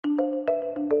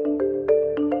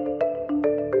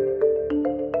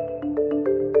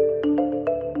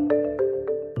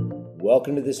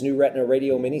Welcome to this new Retina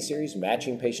Radio miniseries,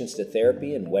 Matching Patients to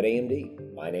Therapy in Wet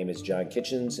AMD. My name is John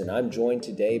Kitchens, and I'm joined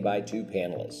today by two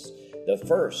panelists. The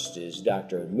first is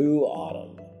Dr. Mu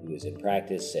Autumn, who is in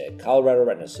practice at Colorado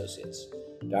Retina Associates.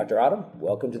 Dr. Autumn,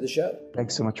 welcome to the show.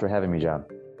 Thanks so much for having me, John.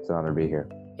 It's an honor to be here.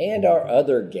 And our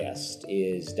other guest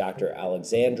is Dr.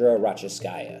 Alexandra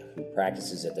Rachaskaya, who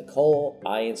practices at the Cole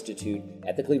Eye Institute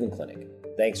at the Cleveland Clinic.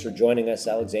 Thanks for joining us,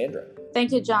 Alexandra.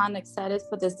 Thank you, John. Excited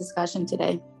for this discussion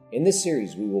today. In this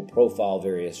series, we will profile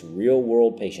various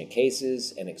real-world patient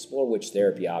cases and explore which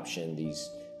therapy option these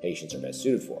patients are best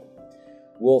suited for.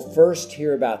 We'll first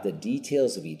hear about the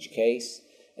details of each case,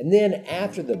 and then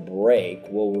after the break,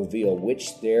 we'll reveal which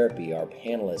therapy our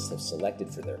panelists have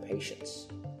selected for their patients.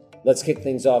 Let's kick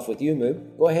things off with you, Mu.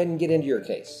 Go ahead and get into your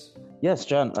case. Yes,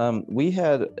 John. We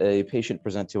had a patient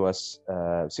present to us,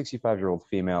 65-year-old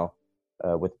female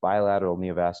with bilateral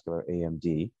neovascular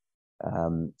AMD.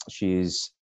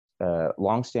 She's a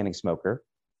longstanding smoker,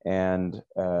 and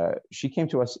she came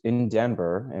to us in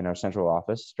Denver in our central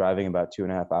office, driving about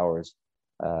 2.5 hours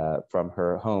from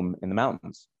her home in the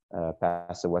mountains,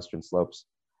 past the western slopes.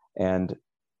 And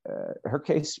her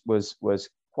case was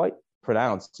quite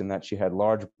pronounced in that she had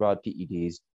large, broad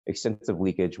PEDs, extensive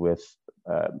leakage with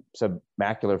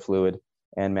submacular fluid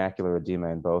and macular edema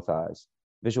in both eyes,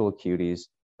 visual acuities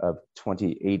of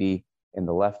 20/80 in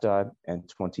the left eye and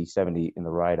 20/70 in the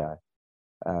right eye.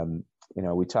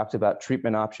 We talked about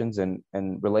treatment options and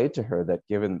relayed to her that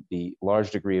given the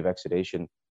large degree of exudation,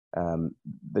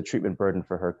 the treatment burden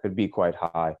for her could be quite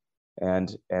high.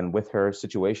 And with her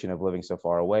situation of living so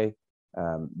far away,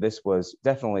 this was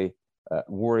definitely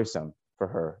worrisome for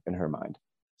her in her mind.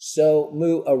 So,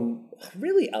 Mu,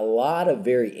 really a lot of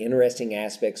very interesting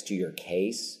aspects to your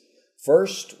case.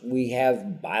 First, we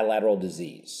have bilateral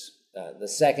disease. The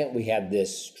second, we have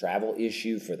this travel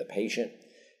issue for the patient.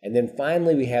 And then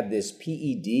finally, we have this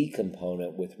PED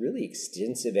component with really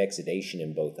extensive exudation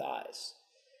in both eyes.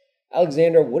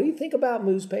 Alexandra, what do you think about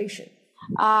Mu's patient?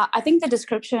 I think the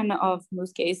description of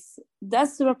Mu's case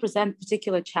does represent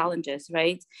particular challenges,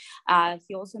 right?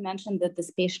 He also mentioned that this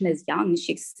patient is young.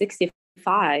 She's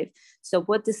 65. So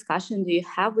what discussion do you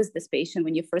have with this patient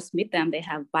when you first meet them? They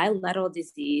have bilateral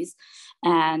disease.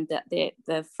 And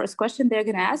the first question they're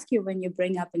going to ask you when you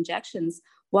bring up injections,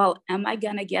 well, am I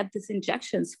going to get these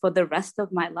injections for the rest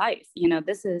of my life?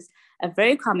 This is a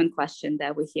very common question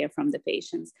that we hear from the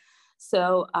patients.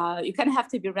 So you kind of have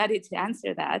to be ready to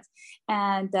answer that.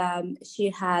 And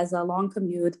she has a long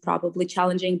commute, probably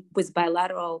challenging with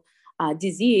bilateral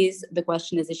disease. The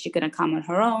question is she going to come on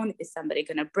her own? Is somebody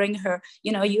going to bring her?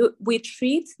 We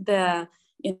treat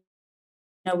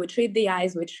we treat the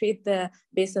eyes,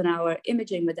 based on our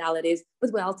imaging modalities,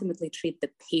 but we ultimately treat the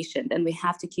patient, and we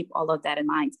have to keep all of that in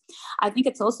mind. I think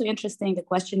it's also interesting, the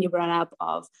question you brought up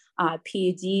of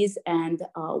PEDs and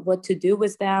what to do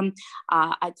with them.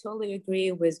 I totally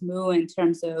agree with Mu in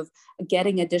terms of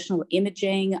getting additional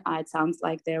imaging. It sounds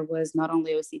like there was not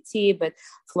only OCT, but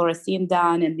fluorescein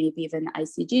done and maybe even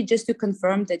ICG, just to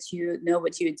confirm that you know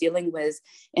what you're dealing with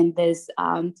in this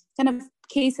kind of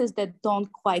cases that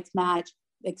don't quite match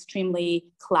extremely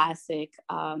classic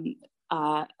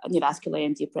neovascular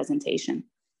AMD presentation.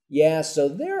 Yeah, so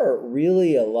there are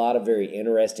really a lot of very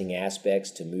interesting aspects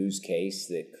to Mu's case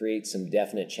that create some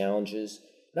definite challenges,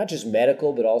 not just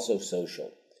medical, but also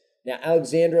social. Now,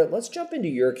 Alexandra, let's jump into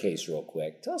your case real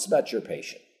quick. Tell us about your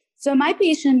patient. So my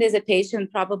patient is a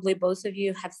patient probably both of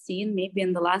you have seen maybe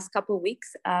in the last couple of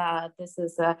weeks. This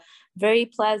is a very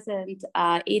pleasant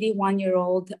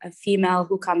 81-year-old female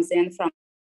who comes in from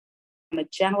a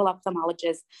general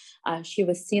ophthalmologist. She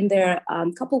was seen there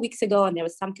a couple of weeks ago, and there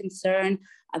was some concern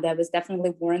that was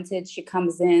definitely warranted. She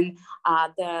comes in,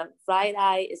 the right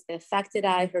eye is the affected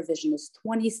eye. Her vision is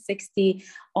 20/60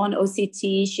 on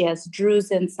OCT. She has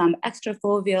drusen, some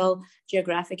extrafoveal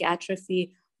geographic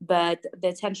atrophy, but the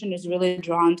attention is really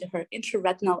drawn to her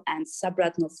intraretinal and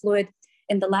subretinal fluid.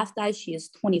 In the left eye, she is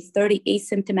 20/30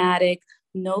 asymptomatic,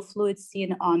 no fluid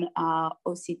seen on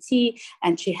OCT,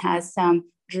 and she has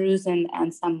some drusen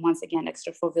and some, once again,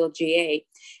 extrafoveal GA.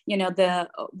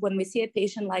 When we see a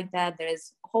patient like that,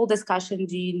 there's a whole discussion.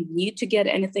 Do you need to get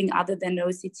anything other than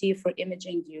OCT for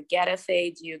imaging? Do you get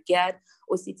FA? Do you get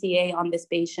OCTA on this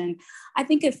patient? I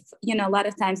think if, a lot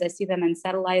of times I see them in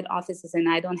satellite offices and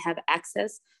I don't have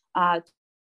access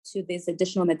to these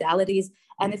additional modalities.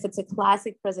 And if it's a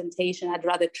classic presentation, I'd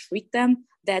rather treat them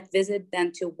that visit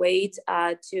than to wait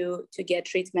to get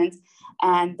treatment.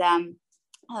 And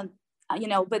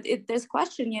but there's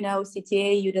question,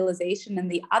 CTA utilization in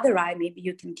the other eye, maybe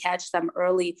you can catch some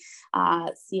early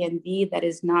CNV that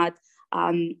is not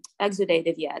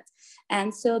exudated yet.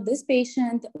 And so this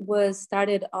patient was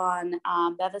started on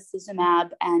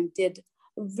bevacizumab and did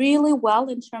really well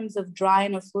in terms of dry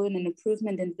and fluid and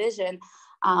improvement in vision.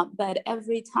 But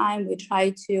every time we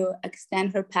tried to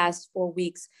extend her past 4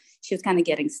 weeks, she was kind of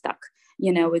getting stuck.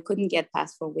 We couldn't get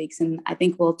past 4 weeks. And I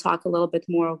think we'll talk a little bit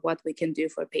more of what we can do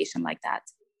for a patient like that.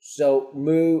 So,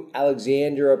 Moo,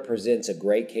 Alexandra presents a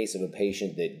great case of a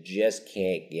patient that just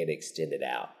can't get extended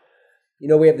out.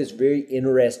 We have this very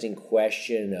interesting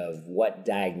question of what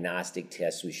diagnostic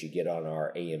tests we should get on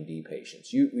our AMD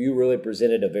patients. You really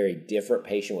presented a very different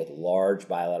patient with large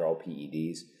bilateral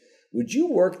PEDs. Would you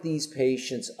work these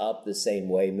patients up the same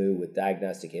way, Moo, with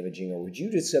diagnostic imaging, or would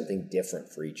you do something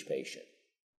different for each patient?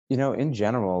 In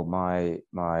general,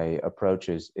 my approach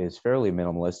is fairly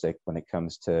minimalistic when it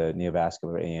comes to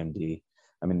neovascular AMD.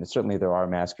 I mean, certainly there are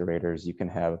masqueraders. You can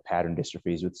have pattern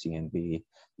dystrophies with CNV.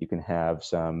 You can have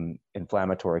some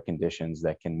inflammatory conditions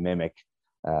that can mimic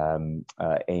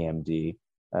AMD.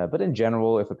 But in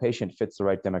general, if a patient fits the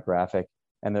right demographic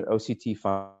and their OCT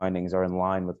findings are in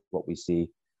line with what we see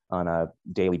on a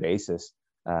daily basis,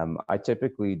 I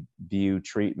typically view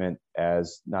treatment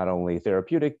as not only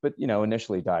therapeutic, but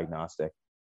initially diagnostic.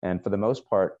 And for the most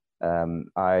part,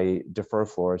 I defer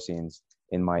fluoresceins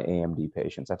in my AMD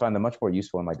patients. I find them much more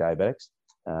useful in my diabetics,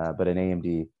 but in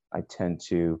AMD, I tend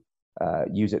to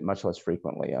use it much less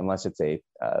frequently, unless it's a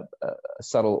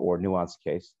subtle or nuanced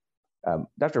case.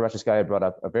 Dr. Ratcheskaya brought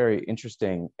up a very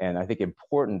interesting and I think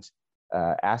important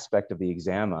aspect of the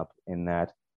exam up in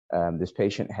that this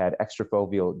patient had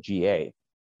extrafoveal GA.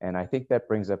 And I think that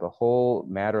brings up a whole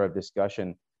matter of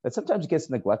discussion that sometimes gets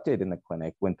neglected in the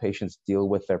clinic when patients deal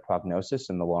with their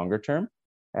prognosis in the longer term.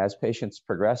 As patients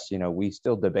progress, we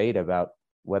still debate about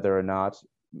whether or not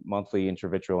monthly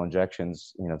intravitreal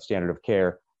injections, standard of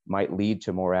care, might lead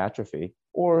to more atrophy,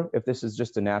 or if this is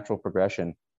just a natural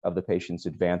progression of the patient's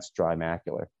advanced dry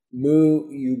macular. Moo,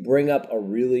 you bring up a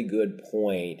really good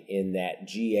point in that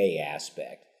GA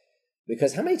aspect.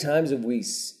 Because how many times have we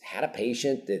had a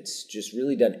patient that's just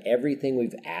really done everything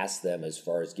we've asked them as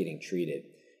far as getting treated,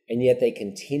 and yet they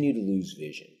continue to lose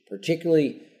vision,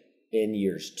 particularly in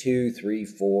years 2, 3,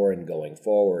 4, and going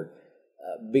forward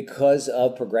because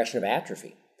of progression of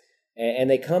atrophy. And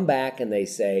they come back and they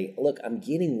say, look, I'm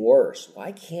getting worse.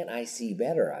 Why can't I see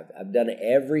better? I've done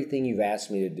everything you've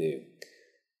asked me to do.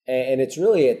 And it's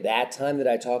really at that time that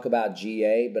I talk about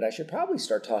GA, but I should probably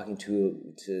start talking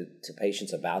to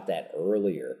patients about that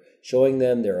earlier, showing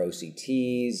them their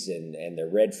OCTs and their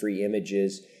red-free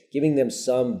images, giving them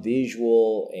some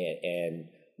visual and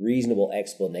reasonable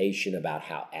explanation about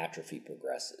how atrophy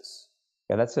progresses.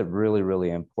 Yeah, that's a really,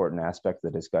 really important aspect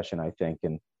of the discussion, I think.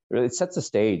 And it sets the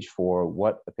stage for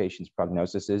what a patient's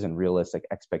prognosis is and realistic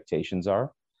expectations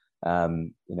are.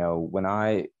 When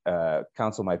I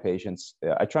counsel my patients,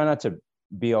 I try not to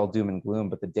be all doom and gloom,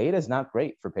 but the data is not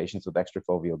great for patients with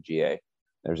extrafoveal GA.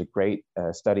 There's a great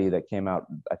study that came out,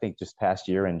 I think, just past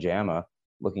year in JAMA,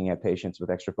 looking at patients with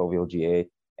extrafoveal GA,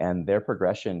 and their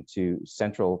progression to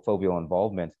central foveal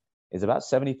involvement is about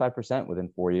 75% within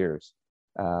 4 years.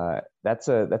 That's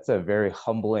a very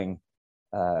humbling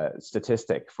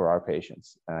statistic for our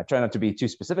patients. I try not to be too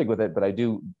specific with it, but I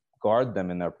do guard them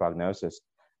in their prognosis.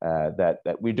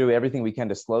 That we do everything we can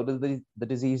to slow the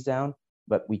disease down,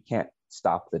 but we can't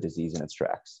stop the disease in its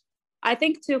tracks. I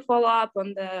think to follow up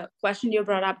on the question you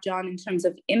brought up, John, in terms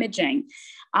of imaging,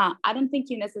 I don't think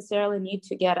you necessarily need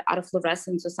to get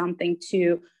autofluorescence or something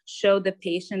to show the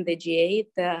patient the GA,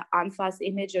 the ANFAS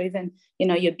image, or even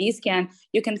your B scan.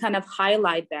 You can kind of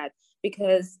highlight that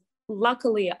because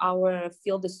luckily our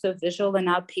field is so visual and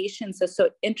our patients are so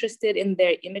interested in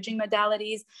their imaging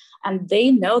modalities and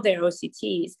they know their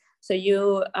OCTs. So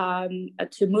you,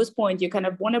 to Moo's point, you kind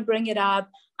of want to bring it up.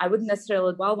 I wouldn't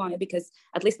necessarily dwell on it because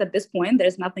at least at this point,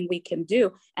 there's nothing we can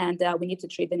do. And we need to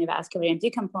treat the neovascular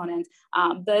AMD component.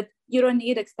 But you don't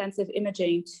need extensive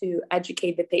imaging to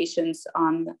educate the patients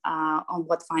on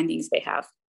what findings they have.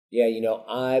 Yeah,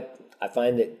 I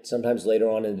find that sometimes later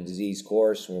on in the disease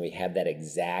course, when we have that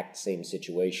exact same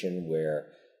situation where,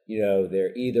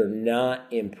 they're either not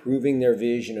improving their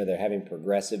vision or they're having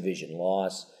progressive vision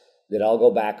loss, that I'll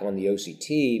go back on the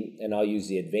OCT and I'll use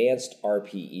the advanced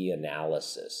RPE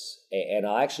analysis. And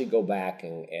I'll actually go back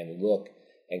and look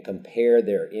and compare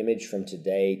their image from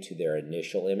today to their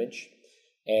initial image.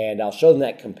 And I'll show them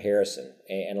that comparison.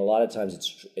 And a lot of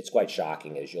times it's quite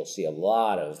shocking, as you'll see a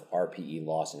lot of RPE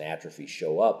loss and atrophy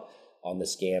show up on the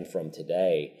scan from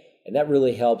today. And that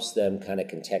really helps them kind of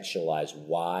contextualize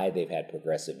why they've had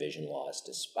progressive vision loss,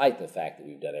 despite the fact that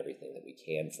we've done everything that we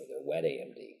can for their wet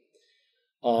AMD.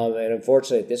 And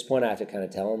unfortunately, at this point, I have to kind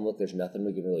of tell them, look, there's nothing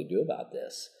we can really do about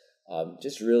this.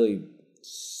 Just really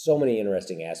so many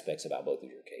interesting aspects about both of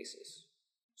your cases.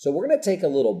 So we're going to take a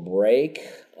little break.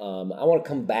 I want to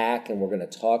come back and we're going to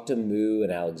talk to Moo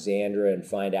and Alexandra and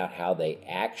find out how they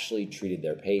actually treated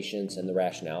their patients and the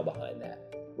rationale behind that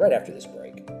right after this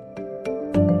break.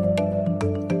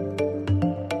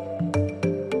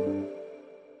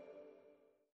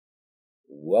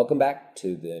 Welcome back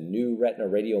to the new Retina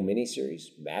Radio miniseries,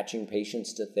 Matching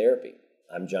Patients to Therapy.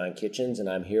 I'm John Kitchens, and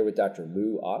I'm here with Dr.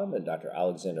 Moo Autumn and Dr.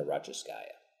 Alexandra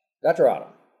Rachaskaya. Dr.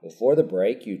 Autumn, before the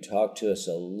break, you talked to us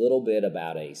a little bit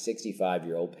about a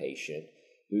 65-year-old patient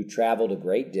who traveled a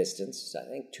great distance, I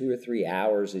think 2 or 3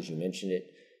 hours, as you mentioned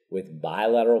it, with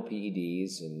bilateral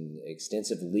PEDs and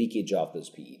extensive leakage off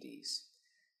those PEDs.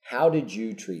 How did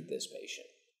you treat this patient?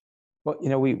 Well,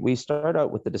 we start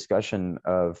out with the discussion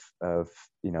of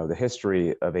the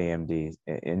history of AMD.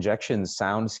 Injections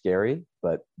sound scary,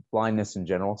 but blindness in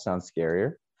general sounds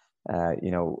scarier.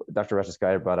 Dr.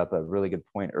 Rachaskaya brought up a really good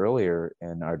point earlier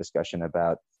in our discussion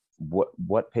about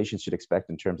what patients should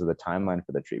expect in terms of the timeline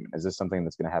for the treatment. Is this something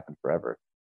that's going to happen forever?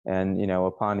 And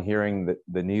upon hearing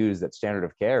the news that standard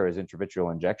of care is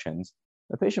intravitreal injections,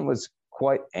 the patient was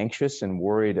quite anxious and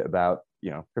worried about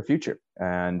her future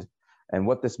and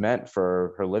what this meant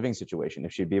for her living situation,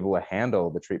 if she'd be able to handle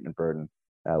the treatment burden,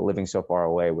 living so far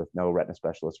away with no retina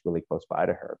specialist really close by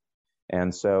to her.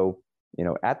 And so,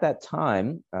 at that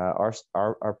time,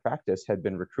 our practice had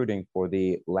been recruiting for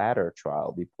the LADDER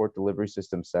trial, the Port Delivery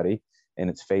System study in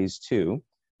its phase 2,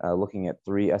 looking at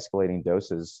 3 escalating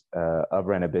doses of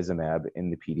ranibizumab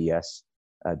in the PDS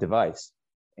device.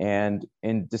 And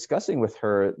in discussing with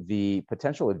her the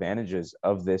potential advantages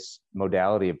of this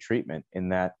modality of treatment, in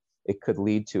that it could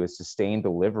lead to a sustained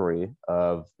delivery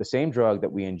of the same drug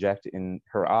that we inject in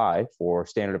her eye for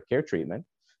standard of care treatment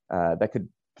that could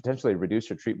potentially reduce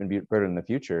her treatment burden in the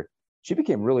future, she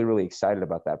became really, really excited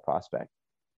about that prospect.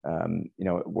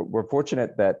 We're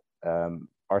fortunate that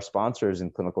our sponsors in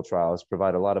clinical trials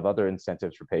provide a lot of other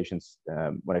incentives for patients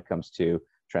when it comes to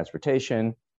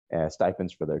transportation,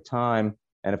 stipends for their time,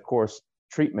 and of course,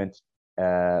 treatment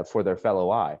for their fellow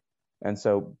eye. And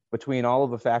so between all of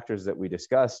the factors that we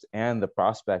discussed and the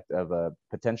prospect of a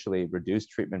potentially reduced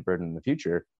treatment burden in the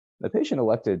future, the patient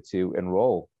elected to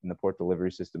enroll in the Port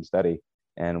Delivery System study,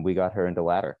 and we got her into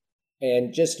LADDER.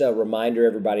 And just a reminder,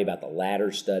 everybody, about the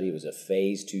LADDER study. It was a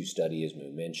phase 2 study, as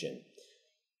Moo mentioned.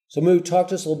 So Moo, talk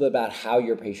to us a little bit about how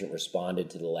your patient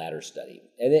responded to the LADDER study.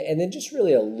 And then just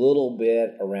really a little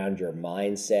bit around your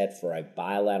mindset for a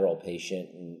bilateral patient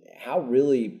and how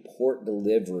really port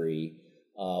delivery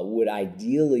would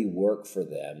ideally work for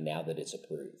them now that it's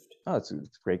approved. Oh, it's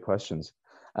great questions.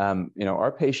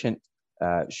 Our patient,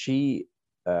 she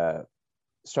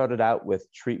started out with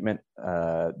treatment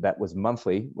that was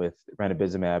monthly with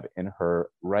ranibizumab in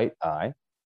her right eye.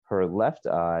 Her left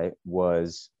eye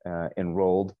was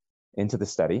enrolled into the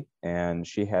study, and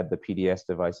she had the PDS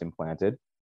device implanted.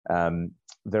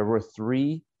 There were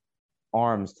 3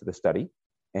 arms to the study,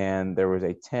 and there was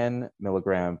a 10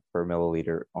 milligram per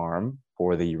milliliter arm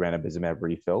for the ranibizumab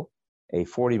refill, a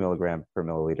 40 milligram per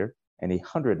milliliter, and a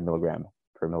 100 milligram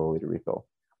per milliliter refill.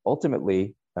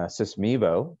 Ultimately,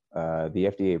 Sysmevo,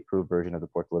 the FDA-approved version of the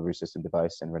Port Delivery System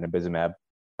device, and ranibizumab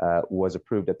was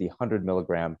approved at the 100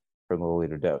 milligram per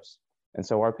milliliter dose. And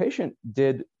so our patient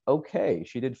did okay.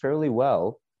 She did fairly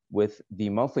well with the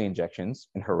monthly injections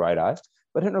in her right eye,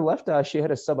 but in her left eye, she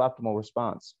had a suboptimal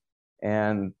response.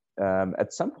 And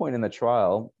at some point in the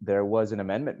trial, there was an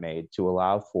amendment made to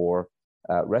allow for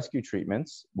rescue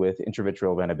treatments with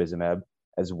intravitreal ranibizumab,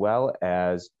 as well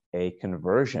as a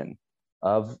conversion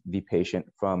of the patient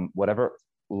from whatever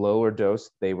lower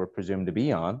dose they were presumed to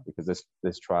be on, because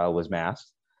this trial was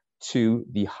masked, to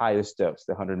the highest dose,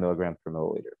 the 100 milligram per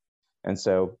milliliter. And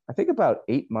so I think about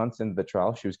 8 months into the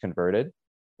trial, she was converted.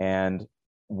 And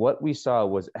what we saw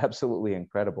was absolutely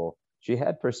incredible. She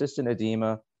had persistent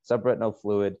edema, subretinal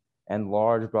fluid, and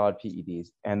large, broad PEDs.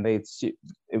 And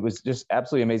it was just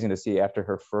absolutely amazing to see after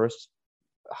her first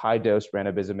high-dose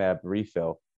ranibizumab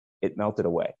refill, it melted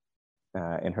away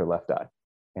in her left eye.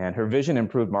 And her vision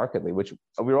improved markedly, which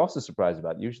we were also surprised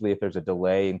about. Usually if there's a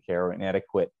delay in care or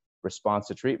inadequate response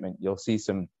to treatment, you'll see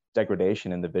some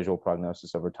degradation in the visual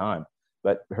prognosis over time.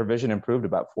 But her vision improved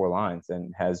about 4 lines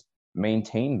and has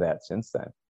maintained that since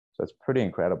then. So it's pretty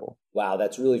incredible. Wow,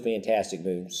 that's really fantastic,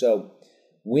 Moo. So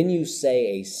when you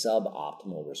say a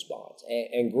suboptimal response,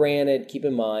 and granted, keep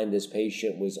in mind this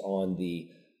patient was on the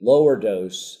lower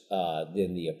dose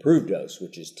than the approved dose,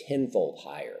 which is tenfold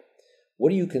higher. What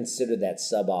do you consider that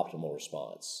suboptimal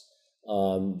response?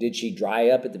 Did she dry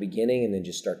up at the beginning and then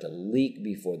just start to leak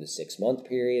before the 6-month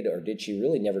period, or did she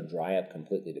really never dry up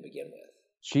completely to begin with?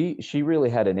 She really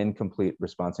had an incomplete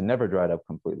response and never dried up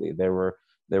completely. There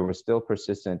were still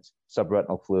persistent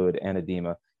subretinal fluid and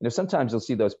edema. Sometimes you'll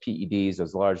see those PEDs,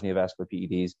 those large neovascular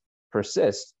PEDs,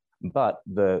 persist, but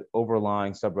the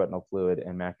overlying subretinal fluid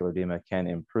and macular edema can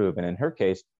improve. And in her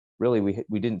case, really,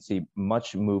 we didn't see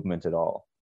much movement at all.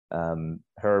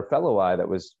 Her fellow eye that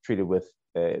was treated with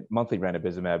monthly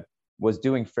ranibizumab was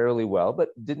doing fairly well, but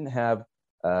didn't have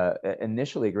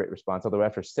initially a great response, although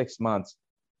after 6 months,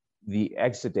 the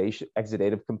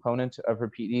exudative component of her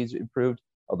PEDs improved,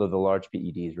 although the large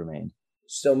PEDs remained.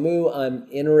 So, Moo, I'm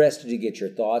interested to get your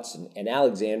thoughts, and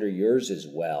Alexander, yours as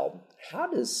well. How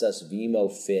does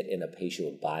Susvimo fit in a patient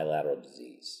with bilateral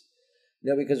disease?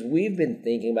 Because we've been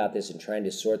thinking about this and trying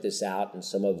to sort this out in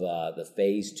some of the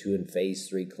phase 2 and phase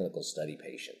 3 clinical study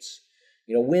patients.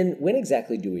 When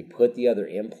exactly do we put the other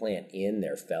implant in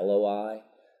their fellow eye?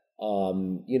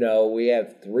 We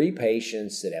have 3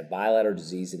 patients that have bilateral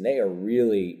disease, and they are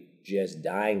really just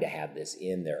dying to have this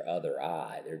in their other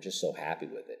eye. They're just so happy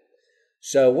with it.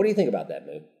 So what do you think about that,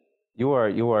 Moo? You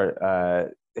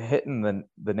are hitting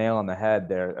the nail on the head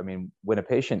there. I mean, when a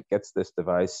patient gets this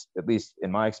device, at least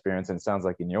in my experience, and it sounds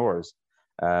like in yours,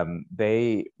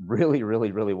 they really,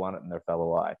 really, really want it in their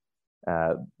fellow eye.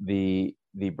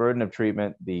 The burden of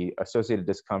treatment, the associated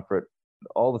discomfort,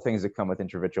 all the things that come with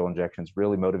intravitreal injections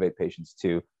really motivate patients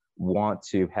to want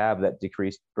to have that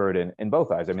decreased burden in both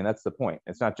eyes. I mean, that's the point.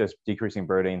 It's not just decreasing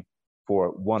burden for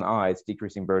one eye, it's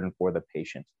decreasing burden for the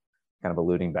patient, kind of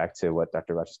alluding back to what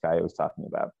Dr. Racheskaya was talking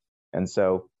about. And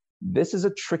so this is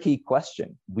a tricky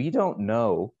question. We don't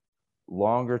know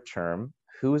longer term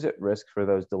who is at risk for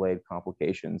those delayed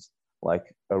complications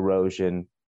like erosion,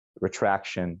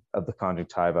 retraction of the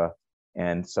conjunctiva,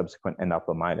 and subsequent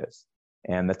endophthalmitis.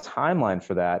 And the timeline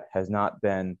for that has not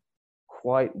been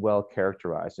quite well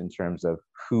characterized in terms of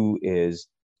who is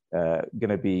going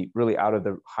to be really out of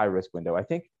the high risk window. I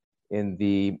think in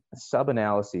the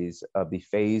sub-analyses of the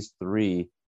phase 3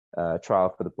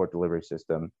 trial for the port delivery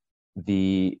system,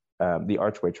 the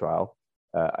Archway trial,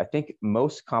 I think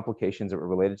most complications that were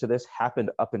related to this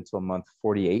happened up until month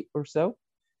 48 or so.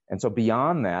 And so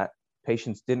beyond that, we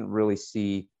didn't really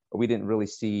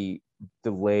see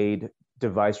delayed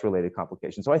device-related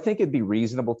complications. So I think it'd be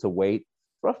reasonable to wait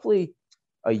roughly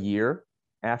a year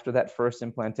after that first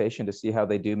implantation to see how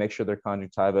they do, make sure their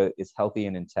conjunctiva is healthy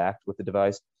and intact with the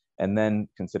device, and then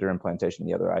consider implantation in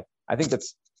the other eye. I think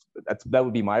that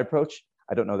would be my approach.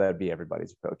 I don't know that would be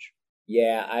everybody's approach.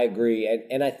 Yeah, I agree.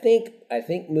 And I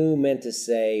think Moo meant to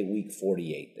say week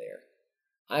 48 there.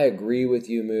 I agree with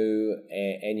you, Moo.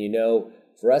 And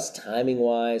for us,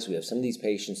 timing-wise, we have some of these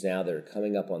patients now that are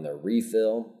coming up on their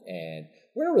refill, and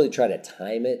we're going to really try to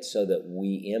time it so that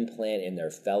we implant in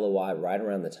their fellow eye right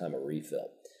around the time of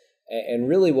refill. And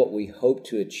really what we hope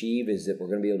to achieve is that we're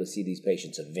going to be able to see these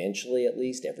patients eventually, at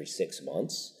least every 6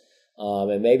 months,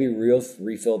 and maybe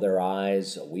refill their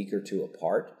eyes a week or 2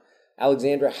 apart.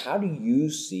 Alexandra, how do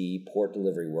you see port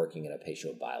delivery working in a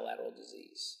patient with bilateral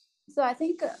disease? So I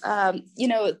think,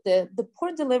 the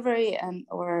port delivery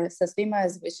or Susvimo,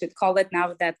 as we should call it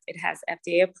now that it has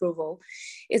FDA approval,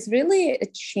 is really a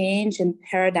change in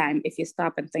paradigm if you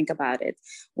stop and think about it.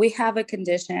 We have a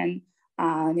condition,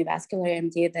 neovascular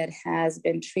AMD, that has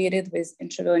been treated with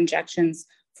intravitreal injections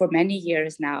for many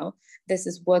years now. This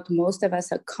is what most of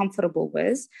us are comfortable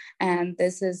with. And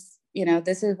this is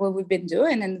what we've been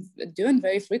doing and doing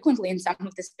very frequently in some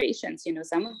of these patients.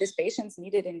 Some of these patients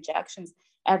needed injections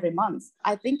every month.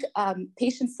 I think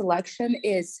patient selection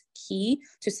is key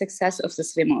to success of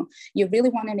Susvimo. You really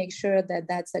want to make sure that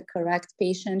that's a correct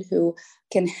patient who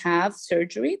can have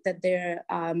surgery, that they're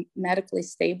medically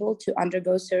stable to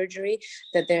undergo surgery,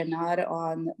 that they're not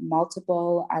on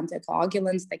multiple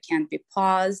anticoagulants that can't be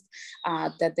paused,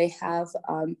 that they have,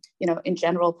 in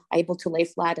general, able to lay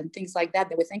flat and things like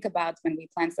that we think about when we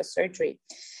plan for surgery.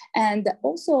 And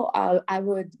also, I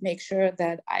would make sure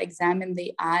that I examine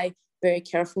the eye very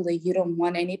carefully. You don't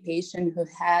want any patient who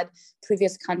had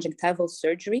previous conjunctival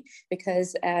surgery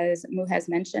because, as Moo has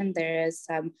mentioned, there is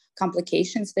some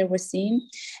complications that we're seeing.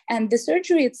 And the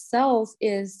surgery itself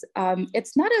is,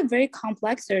 it's not a very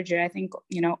complex surgery. I think,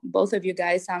 both of you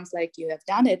guys sounds like you have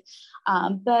done it,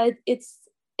 but it's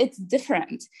it's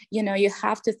different. You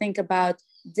have to think about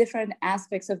different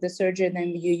aspects of the surgery than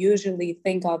you usually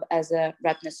think of as a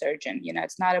retina surgeon.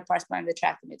 It's not a pars plana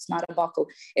vitrectomy, it's not a buccal.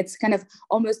 It's kind of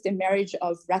almost a marriage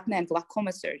of retina and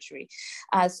glaucoma surgery.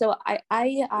 So I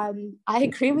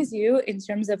agree with you in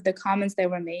terms of the comments that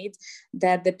were made,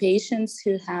 that the patients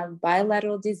who have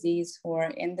bilateral disease who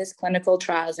are in this clinical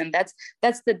trials, and that's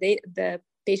the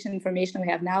patient information we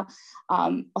have now.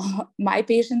 My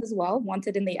patient as well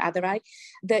wanted in the other eye.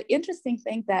 The interesting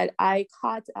thing that I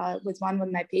caught with one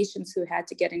of my patients who had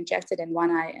to get injected in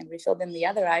one eye and refilled in the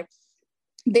other eye,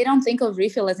 they don't think of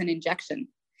refill as an injection.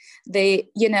 They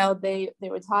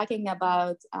were talking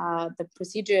about the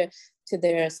procedure to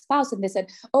their spouse, and they said,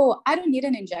 "Oh, I don't need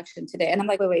an injection today." And I'm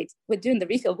like, wait, we're doing the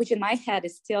refill, which in my head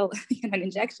is still an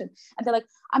injection. And they're like,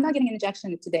 "I'm not getting an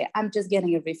injection today. I'm just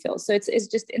getting a refill." So it's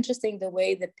just interesting the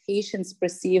way the patients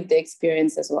perceive the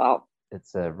experience as well.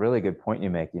 It's a really good point you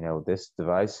make. This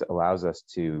device allows us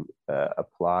to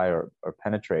apply or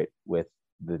penetrate with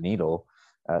the needle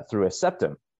through a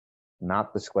septum,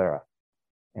 not the sclera.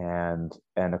 And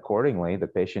accordingly, the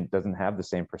patient doesn't have the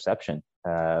same perception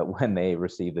when they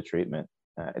receive the treatment.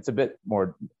 It's a bit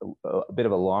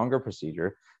of a longer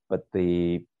procedure, but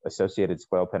the associated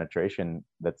scleral penetration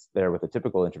that's there with a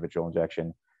typical intravitreal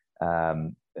injection,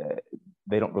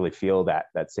 they don't really feel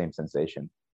that same sensation.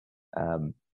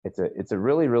 It's a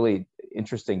really, really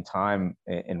interesting time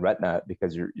in retina,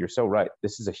 because you're so right.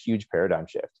 This is a huge paradigm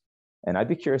shift, and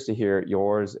I'd be curious to hear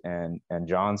yours and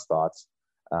John's thoughts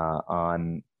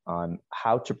on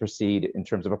how to proceed in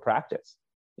terms of a practice.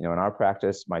 In our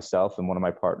practice, myself and one of my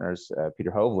partners,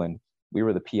 Peter Hovland, we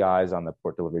were the PIs on the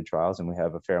port delivery trials, and we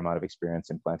have a fair amount of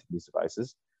experience implanting these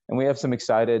devices. And we have some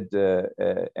excited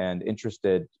and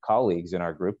interested colleagues in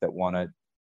our group that want to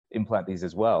implant these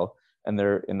as well, and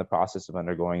they're in the process of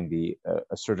undergoing the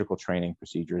surgical training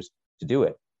procedures to do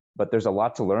it. But there's a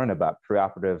lot to learn about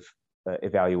preoperative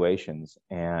evaluations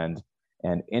and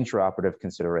intraoperative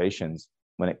considerations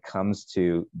when it comes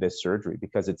to this surgery,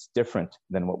 because it's different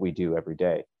than what we do every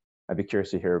day. I'd be curious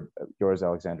to hear yours,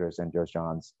 Alexandra's, and yours,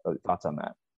 John's thoughts on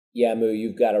that. Yeah, Moo,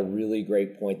 you've got a really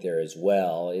great point there as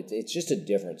well. It's just a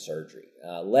different surgery,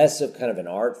 less of kind of an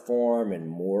art form and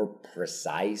more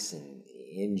precise and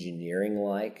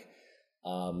engineering-like.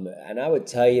 And I would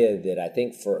tell you that I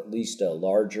think for at least a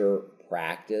larger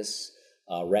practice,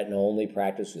 retina-only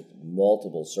practice with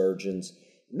multiple surgeons,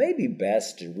 it may be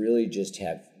best to really just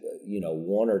have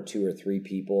one or two or three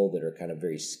people that are kind of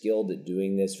very skilled at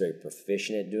doing this, very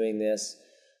proficient at doing this.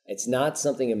 It's not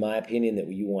something, in my opinion, that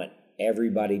you want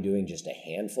everybody doing just a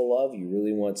handful of. You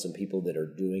really want some people that are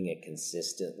doing it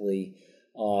consistently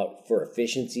for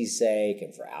efficiency's sake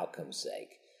and for outcome's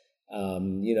sake.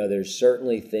 There's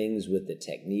certainly things with the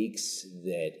techniques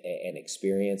and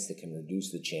experience that can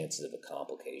reduce the chances of the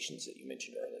complications that you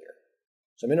mentioned earlier.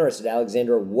 So I'm interested,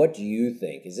 Alexandra, what do you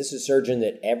think? Is this a surgeon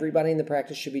that everybody in the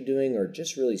practice should be doing, or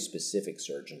just really specific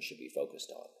surgeons should be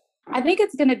focused on? I think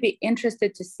it's going to be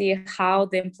interesting to see how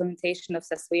the implementation of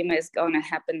Susvimo is going to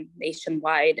happen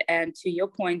nationwide. And to your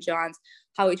point, John,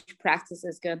 how each practice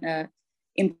is going to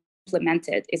implement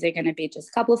it. Is it going to be just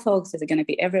a couple of folks? Is it going to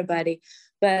be everybody?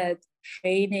 But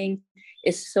training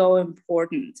is so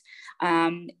important.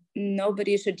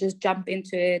 Nobody should just jump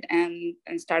into it and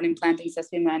start implanting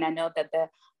Susvimo. And I know that the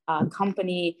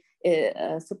company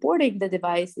supporting the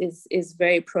device is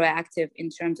very proactive in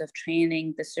terms of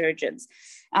training the surgeons,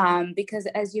 because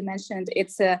as you mentioned,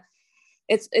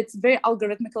 it's very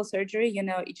algorithmical surgery.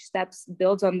 Each step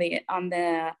builds on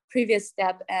the previous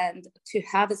step, and to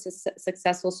have a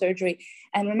successful surgery.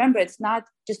 And remember, it's not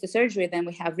just a surgery. Then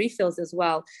we have refills as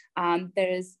well.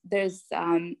 There's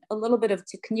a little bit of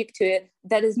technique to it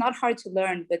that is not hard to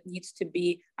learn, but needs to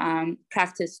be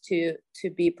practiced to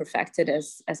be perfected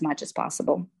as much as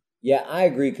possible. Yeah, I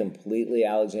agree completely,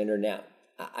 Alexander. Now,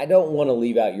 I don't want to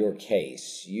leave out your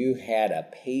case. You had a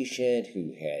patient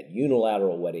who had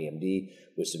unilateral wet AMD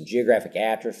with some geographic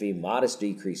atrophy, modest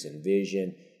decrease in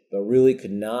vision, but really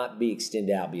could not be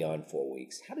extended out beyond 4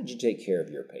 weeks. How did you take care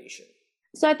of your patient?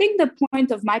 So I think the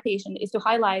point of my patient is to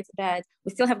highlight that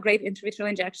we still have great intravitreal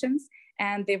injections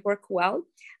and they work well.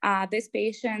 This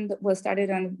patient was started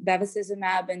on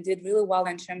bevacizumab and did really well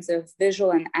in terms of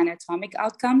visual and anatomic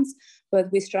outcomes, but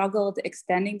we struggled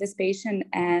extending this patient.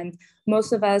 And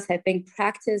most of us, I think,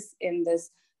 practice in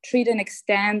this treat and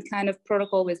extend kind of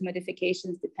protocol with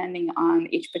modifications depending on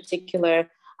each particular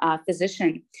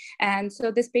physician. And so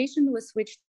this patient was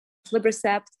switched to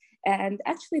aflibercept, and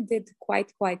actually did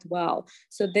quite well.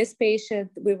 So this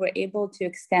patient, we were able to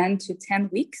extend to 10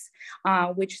 weeks,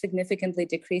 which significantly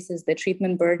decreases the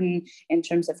treatment burden in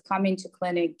terms of coming to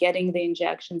clinic, getting the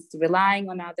injections, relying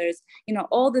on others,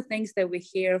 all the things that we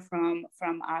hear from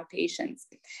our patients.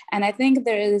 And I think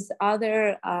there is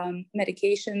other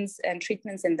medications and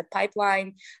treatments in the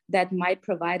pipeline that might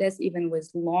provide us even with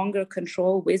longer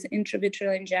control with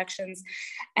intravitreal injections.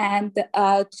 And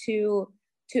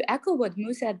to echo what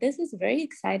Mu said, this is a very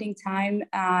exciting time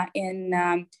in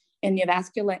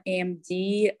neovascular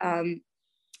AMD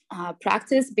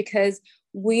practice, because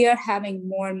we are having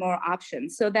more and more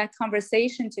options. So that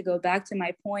conversation, to go back to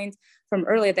my point from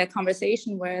earlier, that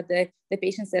conversation where the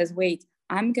patient says, wait,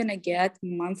 I'm gonna get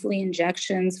monthly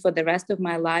injections for the rest of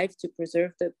my life to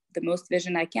preserve the most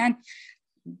vision I can.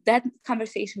 That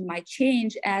conversation might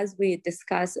change as we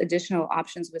discuss additional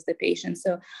options with the patient.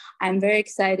 So I'm very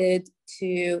excited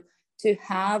to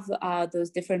have those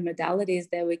different modalities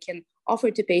that we can offer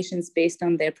to patients based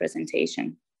on their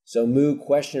presentation. So Mu,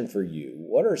 question for you.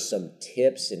 What are some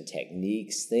tips and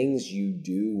techniques, things you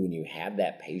do when you have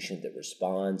that patient that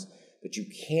responds, but you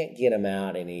can't get them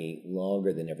out any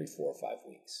longer than every 4 or 5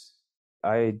 weeks?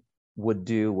 I would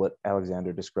do what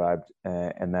Alexander described,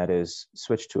 and that is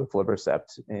switch to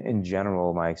aflibercept. In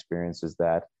general, my experience is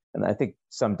that, and I think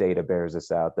some data bears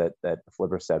this out, that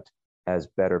aflibercept has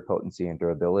better potency and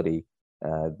durability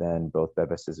than both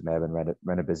bevacizumab and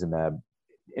ranibizumab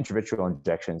intravitreal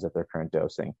injections at their current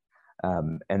dosing.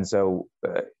 And so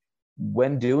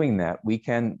when doing that, we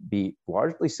can be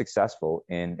largely successful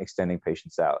in extending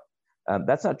patients out.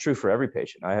 That's not true for every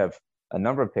patient. I have a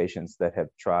number of patients that have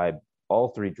tried all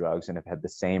 3 drugs and have had the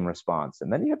same response.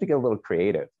 And then you have to get a little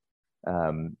creative.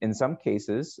 In some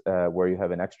cases where you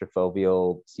have an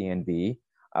extrafoveal CNV,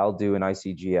 I'll do an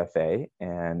ICGFA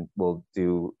and we'll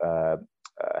do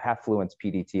half fluence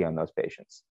PDT on those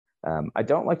patients. I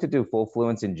don't like to do full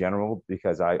fluence in general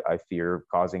because I fear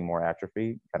causing more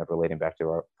atrophy, kind of relating back to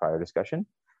our prior discussion.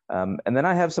 And then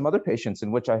I have some other patients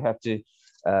in which I have to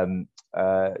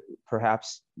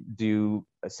perhaps do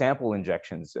sample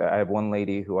injections. I have one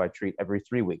lady who I treat every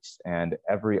 3 weeks, and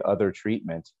every other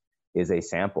treatment is a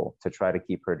sample to try to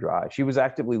keep her dry. She was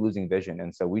actively losing vision,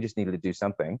 and so we just needed to do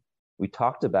something. We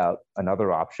talked about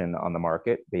another option on the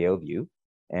market, Beovu,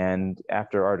 and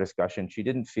after our discussion, she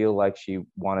didn't feel like she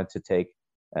wanted to take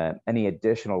any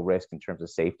additional risk in terms of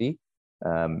safety.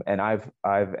 And I've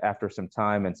after some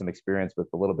time and some experience with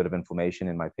a little bit of inflammation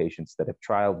in my patients that have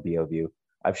trialed Beovu,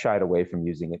 I've shied away from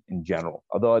using it in general,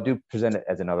 although I do present it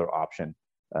as another option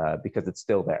because it's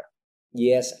still there.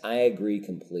 Yes, I agree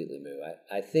completely, Mu.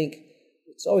 I think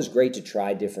it's always great to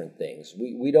try different things.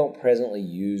 We don't presently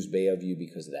use Beovu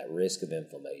because of that risk of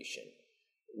inflammation.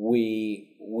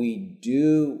 We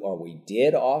do, or we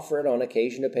did offer it on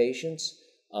occasion to patients,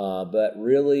 but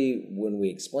really when we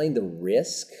explained the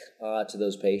risk to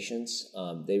those patients,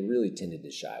 they really tended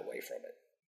to shy away from it.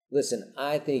 Listen,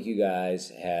 I think you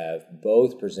guys have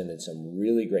both presented some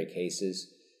really great cases,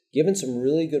 given some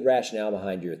really good rationale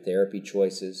behind your therapy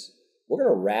choices. We're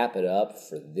going to wrap it up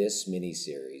for this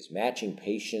mini-series, Matching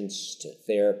Patients to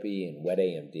Therapy in Wet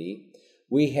AMD.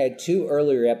 We had 2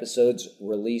 earlier episodes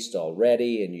released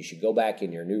already, and you should go back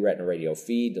in your New Retina Radio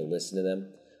feed to listen to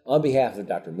them. On behalf of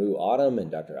Dr. Mu Autumn and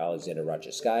Dr. Alexander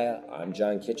Rajaskaya, I'm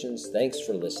John Kitchens. Thanks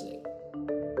for listening.